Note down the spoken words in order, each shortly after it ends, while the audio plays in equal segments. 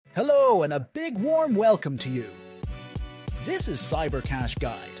Hello and a big warm welcome to you. This is Cybercash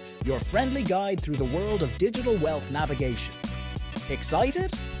Guide, your friendly guide through the world of digital wealth navigation.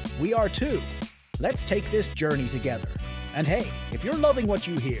 Excited? We are too. Let's take this journey together. And hey, if you're loving what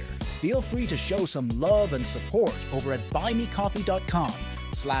you hear, feel free to show some love and support over at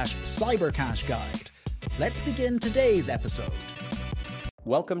buymecoffee.com/cybercashguide. Let's begin today's episode.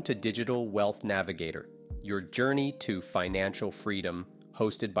 Welcome to Digital Wealth Navigator, your journey to financial freedom,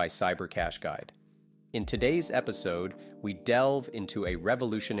 hosted by Cybercash Guide. In today's episode, we delve into a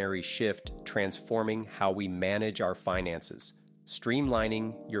revolutionary shift transforming how we manage our finances,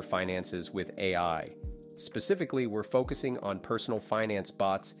 streamlining your finances with AI. Specifically, we're focusing on personal finance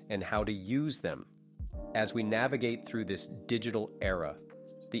bots and how to use them. As we navigate through this digital era,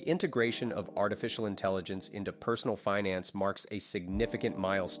 the integration of artificial intelligence into personal finance marks a significant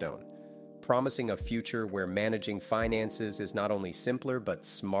milestone, promising a future where managing finances is not only simpler but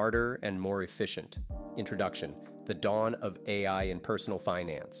smarter and more efficient. Introduction: the dawn of AI in personal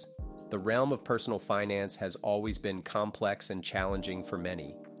finance. The realm of personal finance has always been complex and challenging for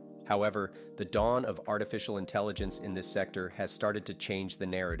many. However, the dawn of artificial intelligence in this sector has started to change the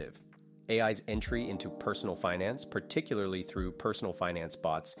narrative. AI's entry into personal finance, particularly through personal finance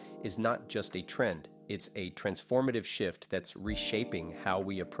bots, is not just a trend, it's a transformative shift that's reshaping how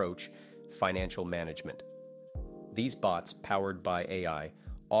we approach financial management. These bots, powered by AI,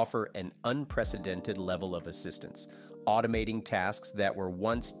 offer an unprecedented level of assistance, automating tasks that were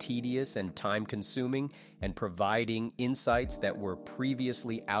once tedious and time-consuming and providing insights that were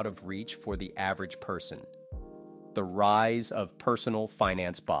previously out of reach for the average person. The rise of personal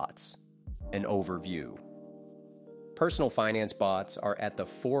finance bots. An overview. Personal finance bots are at the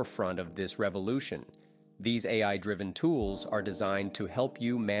forefront of this revolution. These AI-driven tools are designed to help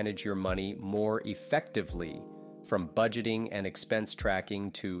you manage your money more effectively, from budgeting and expense tracking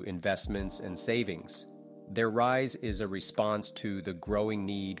to investments and savings. Their rise is a response to the growing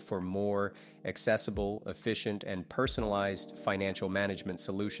need for more accessible, efficient, and personalized financial management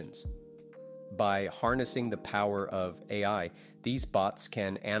solutions. By harnessing the power of AI, these bots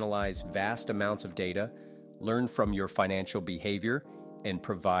can analyze vast amounts of data, learn from your financial behavior, and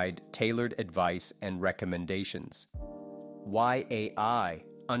provide tailored advice and recommendations. Why AI?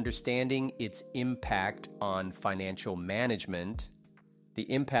 Understanding its impact on financial management. The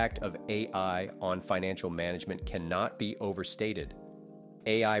impact of AI on financial management cannot be overstated.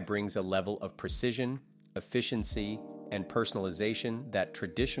 AI brings a level of precision, efficiency, and personalization that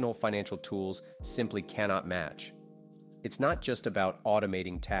traditional financial tools simply cannot match. It's not just about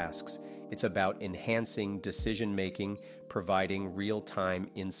automating tasks. It's about enhancing decision-making, providing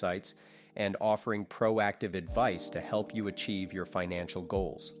real-time insights, and offering proactive advice to help you achieve your financial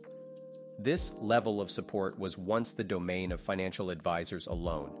goals. This level of support was once the domain of financial advisors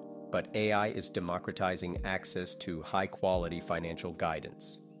alone, but AI is democratizing access to high-quality financial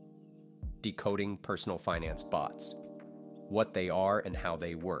guidance. Decoding personal finance bots. What they are and how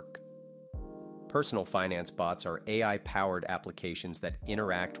they work. Personal finance bots are AI-powered applications that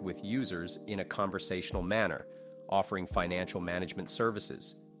interact with users in a conversational manner, offering financial management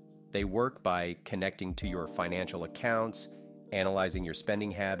services. They work by connecting to your financial accounts, analyzing your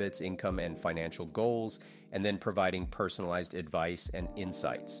spending habits, income, and financial goals, and then providing personalized advice and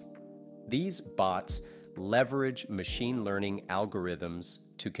insights. These bots leverage machine learning algorithms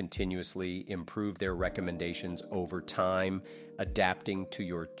to continuously improve their recommendations over time, adapting to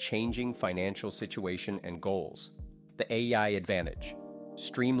your changing financial situation and goals. The AI advantage: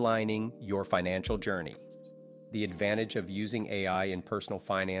 streamlining your financial journey. The advantage of using AI in personal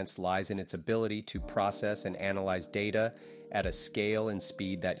finance lies in its ability to process and analyze data at a scale and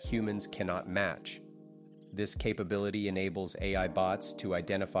speed that humans cannot match. This capability enables AI bots to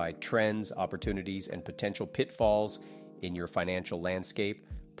identify trends, opportunities, and potential pitfalls in your financial landscape,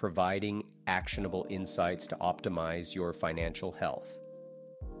 providing actionable insights to optimize your financial health.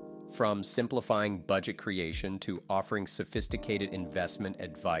 From simplifying budget creation to offering sophisticated investment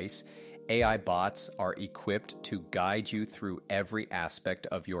advice, AI bots are equipped to guide you through every aspect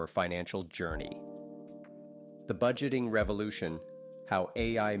of your financial journey. The budgeting revolution: how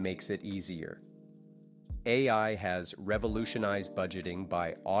AI makes it easier. AI has revolutionized budgeting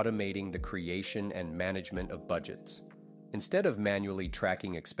by automating the creation and management of budgets. Instead of manually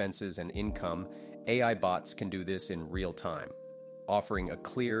tracking expenses and income, AI bots can do this in real time, offering a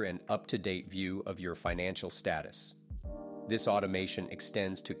clear and up-to-date view of your financial status. This automation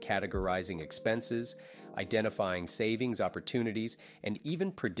extends to categorizing expenses, identifying savings opportunities, and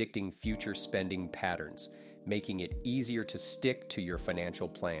even predicting future spending patterns, making it easier to stick to your financial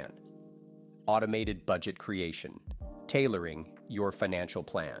plan. Automated budget creation, tailoring your financial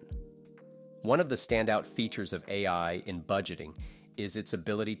plan. One of the standout features of AI in budgeting is its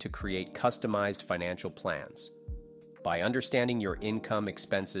ability to create customized financial plans. By understanding your income,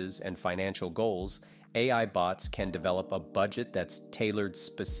 expenses, and financial goals, AI bots can develop a budget that's tailored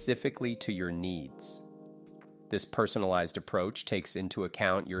specifically to your needs. This personalized approach takes into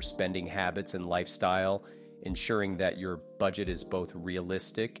account your spending habits and lifestyle, ensuring that your budget is both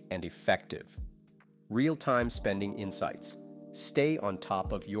realistic and effective. Real-time spending insights. Stay on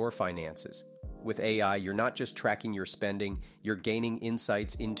top of your finances. With AI, you're not just tracking your spending, you're gaining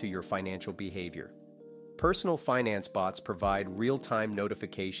insights into your financial behavior. Personal finance bots provide real-time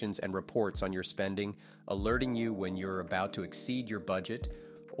notifications and reports on your spending, alerting you when you're about to exceed your budget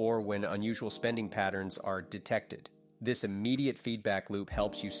or when unusual spending patterns are detected. This immediate feedback loop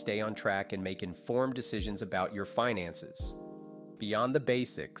helps you stay on track and make informed decisions about your finances. Beyond the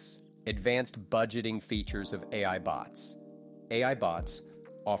basics, advanced budgeting features of AI bots. AI bots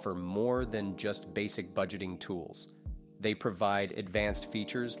offer more than just basic budgeting tools. They provide advanced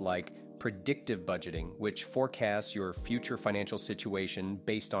features like predictive budgeting, which forecasts your future financial situation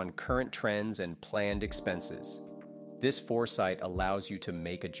based on current trends and planned expenses. This foresight allows you to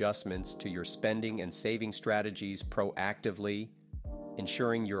make adjustments to your spending and saving strategies proactively,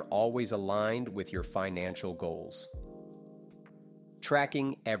 ensuring you're always aligned with your financial goals.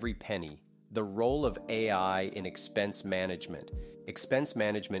 Tracking every penny. The role of AI in expense management. Expense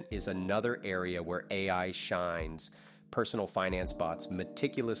management is another area where AI shines. Personal finance bots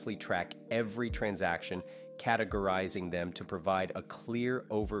meticulously track every transaction, categorizing them to provide a clear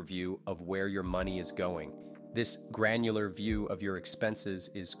overview of where your money is going. This granular view of your expenses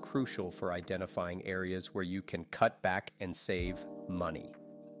is crucial for identifying areas where you can cut back and save money.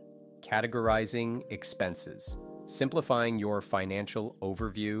 Categorizing expenses. Simplifying your financial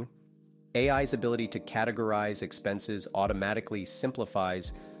overview. AI's ability to categorize expenses automatically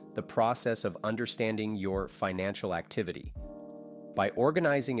simplifies the process of understanding your financial activity. By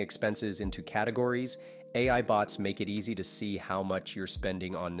organizing expenses into categories, AI bots make it easy to see how much you're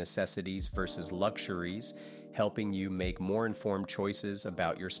spending on necessities versus luxuries, helping you make more informed choices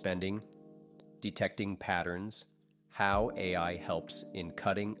about your spending. Detecting patterns. How AI helps in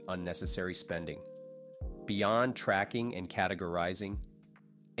cutting unnecessary spending. Beyond tracking and categorizing,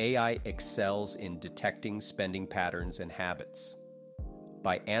 AI excels in detecting spending patterns and habits.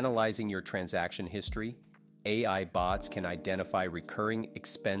 By analyzing your transaction history, AI bots can identify recurring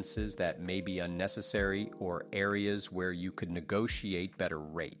expenses that may be unnecessary or areas where you could negotiate better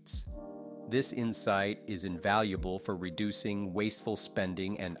rates. This insight is invaluable for reducing wasteful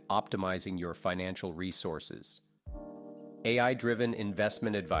spending and optimizing your financial resources. AI-driven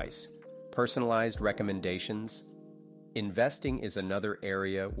investment advice, personalized recommendations. Investing is another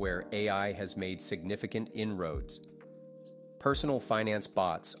area where AI has made significant inroads. Personal finance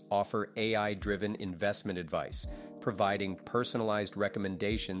bots offer AI-driven investment advice, providing personalized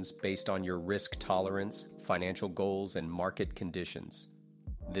recommendations based on your risk tolerance, financial goals, and market conditions.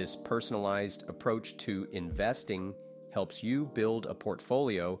 This personalized approach to investing helps you build a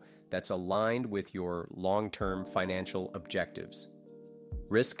portfolio that's aligned with your long-term financial objectives.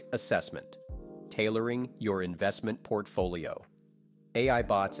 Risk assessment. Tailoring your investment portfolio. AI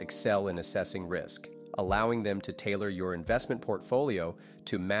bots excel in assessing risk, allowing them to tailor your investment portfolio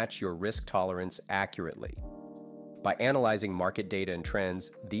to match your risk tolerance accurately. By analyzing market data and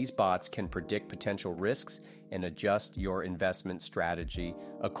trends, these bots can predict potential risks and adjust your investment strategy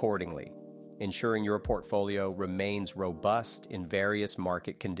accordingly, ensuring your portfolio remains robust in various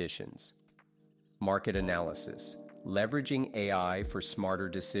market conditions. Market analysis. Leveraging AI for smarter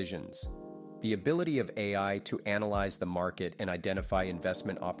decisions. The ability of AI to analyze the market and identify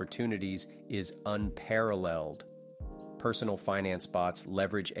investment opportunities is unparalleled. Personal finance bots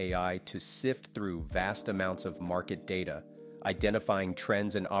leverage AI to sift through vast amounts of market data, identifying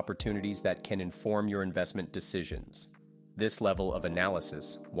trends and opportunities that can inform your investment decisions. This level of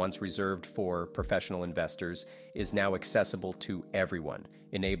analysis, once reserved for professional investors, is now accessible to everyone,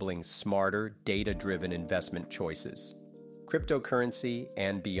 enabling smarter, data-driven investment choices. Cryptocurrency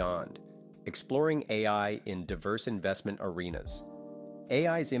and beyond. Exploring AI in diverse investment arenas.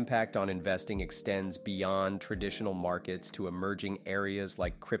 AI's impact on investing extends beyond traditional markets to emerging areas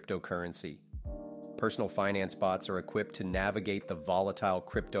like cryptocurrency. Personal finance bots are equipped to navigate the volatile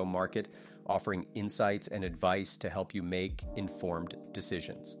crypto market, offering insights and advice to help you make informed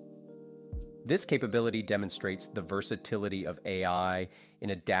decisions. This capability demonstrates the versatility of AI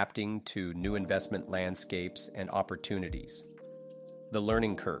in adapting to new investment landscapes and opportunities. The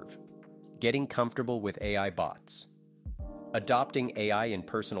learning curve. Getting comfortable with AI bots. Adopting AI in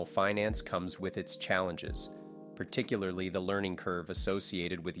personal finance comes with its challenges, particularly the learning curve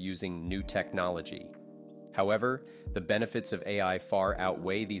associated with using new technology. However, the benefits of AI far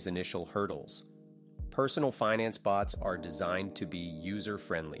outweigh these initial hurdles. Personal finance bots are designed to be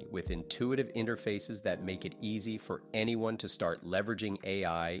user-friendly with intuitive interfaces that make it easy for anyone to start leveraging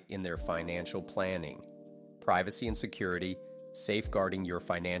AI in their financial planning. Privacy and security, safeguarding your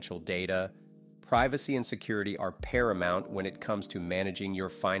financial data. Privacy and security are paramount when it comes to managing your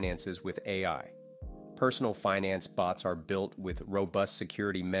finances with AI. Personal finance bots are built with robust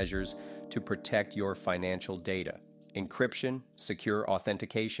security measures to protect your financial data. Encryption, secure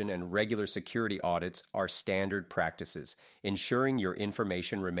authentication, and regular security audits are standard practices, ensuring your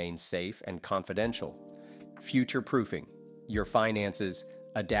information remains safe and confidential. Future-proofing your finances,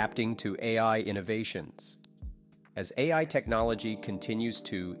 adapting to AI innovations. As AI technology continues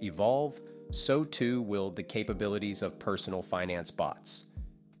to evolve, so too will the capabilities of personal finance bots.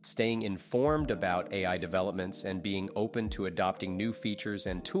 Staying informed about AI developments and being open to adopting new features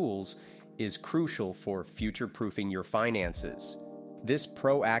and tools is crucial for future-proofing your finances. This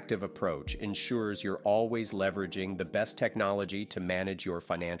proactive approach ensures you're always leveraging the best technology to manage your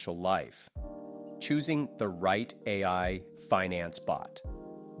financial life. Choosing the right AI finance bot.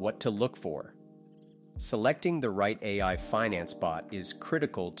 What to look for. Selecting the right AI finance bot is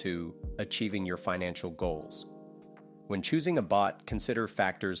critical to achieving your financial goals. When choosing a bot, consider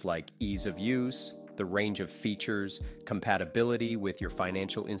factors like ease of use, the range of features, compatibility with your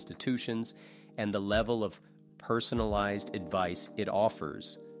financial institutions, and the level of personalized advice it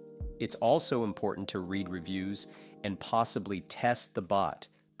offers. It's also important to read reviews and possibly test the bot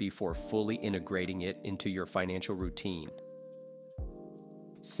before fully integrating it into your financial routine.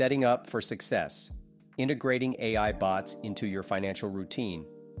 Setting up for success. Integrating AI bots into your financial routine.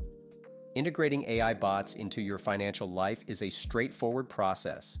 Integrating AI bots into your financial life is a straightforward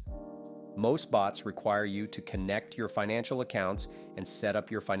process. Most bots require you to connect your financial accounts and set up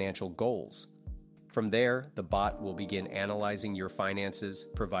your financial goals. From there, the bot will begin analyzing your finances,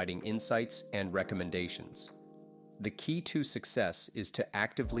 providing insights and recommendations. The key to success is to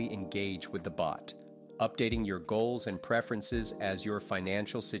actively engage with the bot, updating your goals and preferences as your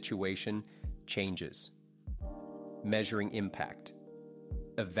financial situation changes. Measuring impact.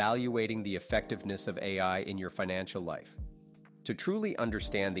 Evaluating the effectiveness of AI in your financial life. To truly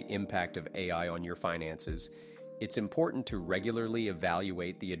understand the impact of AI on your finances, it's important to regularly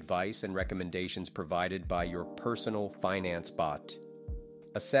evaluate the advice and recommendations provided by your personal finance bot.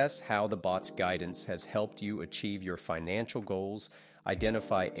 Assess how the bot's guidance has helped you achieve your financial goals,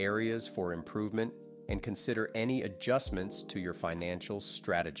 identify areas for improvement, and consider any adjustments to your financial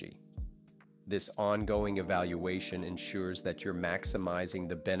strategy. This ongoing evaluation ensures that you're maximizing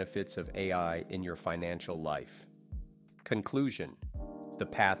the benefits of AI in your financial life. Conclusion: the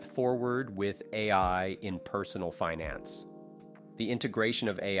path forward with AI in personal finance. The integration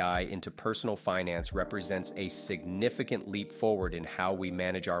of AI into personal finance represents a significant leap forward in how we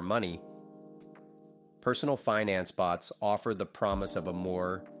manage our money. Personal finance bots offer the promise of a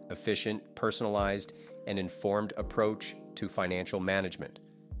more efficient, personalized, and informed approach to financial management.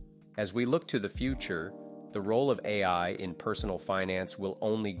 As we look to the future, the role of AI in personal finance will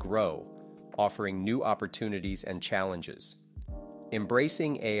only grow, offering new opportunities and challenges.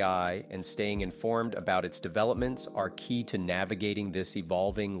 Embracing AI and staying informed about its developments are key to navigating this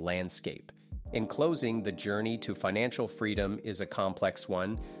evolving landscape. In closing, the journey to financial freedom is a complex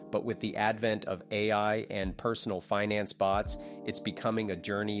one, but with the advent of AI and personal finance bots, it's becoming a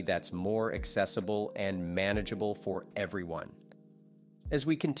journey that's more accessible and manageable for everyone. As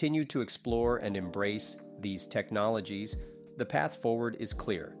we continue to explore and embrace these technologies, the path forward is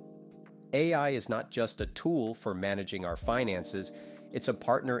clear. AI is not just a tool for managing our finances, it's a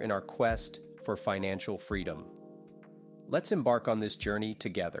partner in our quest for financial freedom. Let's embark on this journey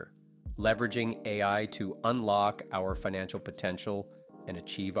together, leveraging AI to unlock our financial potential and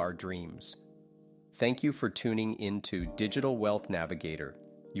achieve our dreams. Thank you for tuning into Digital Wealth Navigator,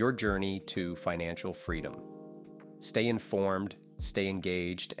 your journey to financial freedom. Stay informed, stay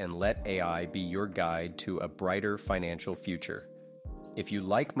engaged, and let AI be your guide to a brighter financial future. If you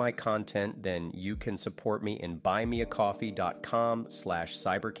like my content, then you can support me in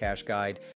buymeacoffee.com/cybercashguide